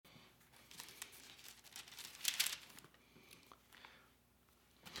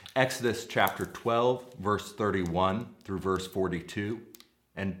Exodus chapter 12, verse 31 through verse 42,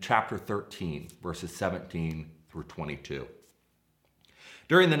 and chapter 13, verses 17 through 22.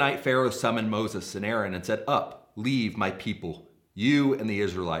 During the night, Pharaoh summoned Moses and Aaron and said, "Up, leave my people, you and the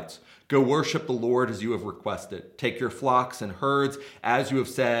Israelites. Go worship the Lord as you have requested. Take your flocks and herds as you have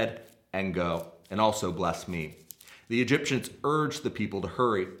said, and go, and also bless me." The Egyptians urged the people to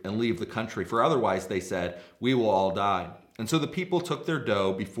hurry and leave the country, for otherwise, they said, "We will all die." And so the people took their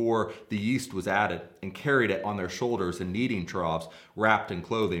dough before the yeast was added and carried it on their shoulders in kneading troughs wrapped in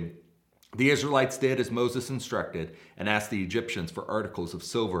clothing. The Israelites did as Moses instructed and asked the Egyptians for articles of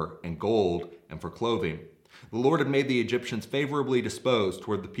silver and gold and for clothing. The Lord had made the Egyptians favorably disposed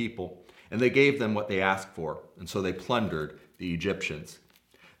toward the people, and they gave them what they asked for, and so they plundered the Egyptians.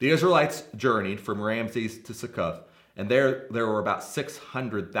 The Israelites journeyed from Ramses to Succoth, and there were about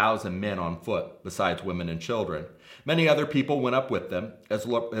 600,000 men on foot, besides women and children. Many other people went up with them, as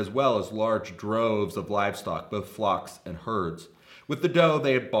well as large droves of livestock, both flocks and herds. With the dough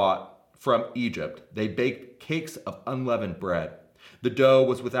they had bought from Egypt, they baked cakes of unleavened bread. The dough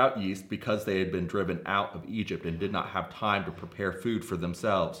was without yeast because they had been driven out of Egypt and did not have time to prepare food for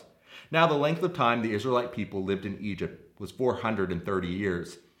themselves. Now the length of time the Israelite people lived in Egypt was 430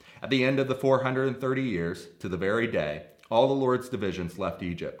 years. At the end of the 430 years, to the very day, all the Lord's divisions left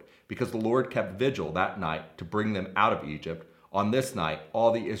Egypt, because the Lord kept vigil that night to bring them out of Egypt. On this night,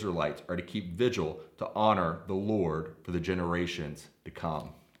 all the Israelites are to keep vigil to honor the Lord for the generations to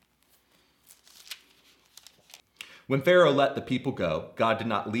come. When Pharaoh let the people go, God did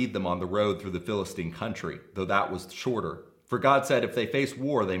not lead them on the road through the Philistine country, though that was shorter. For God said if they faced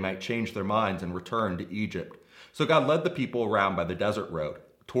war, they might change their minds and return to Egypt. So God led the people around by the desert road,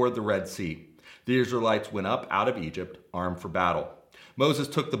 toward the Red Sea. The Israelites went up out of Egypt, armed for battle. Moses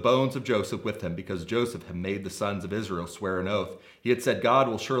took the bones of Joseph with him because Joseph had made the sons of Israel swear an oath. He had said, "God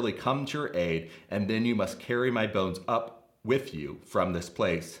will surely come to your aid, and then you must carry my bones up with you from this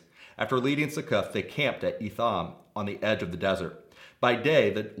place." After leaving Succoth, they camped at Etham on the edge of the desert. By day,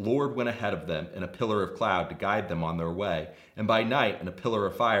 the Lord went ahead of them in a pillar of cloud to guide them on their way, and by night in a pillar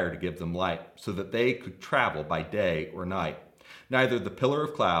of fire to give them light, so that they could travel by day or night. Neither the pillar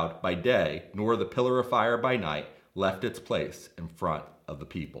of cloud by day nor the pillar of fire by night left its place in front of the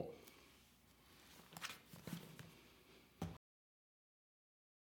people.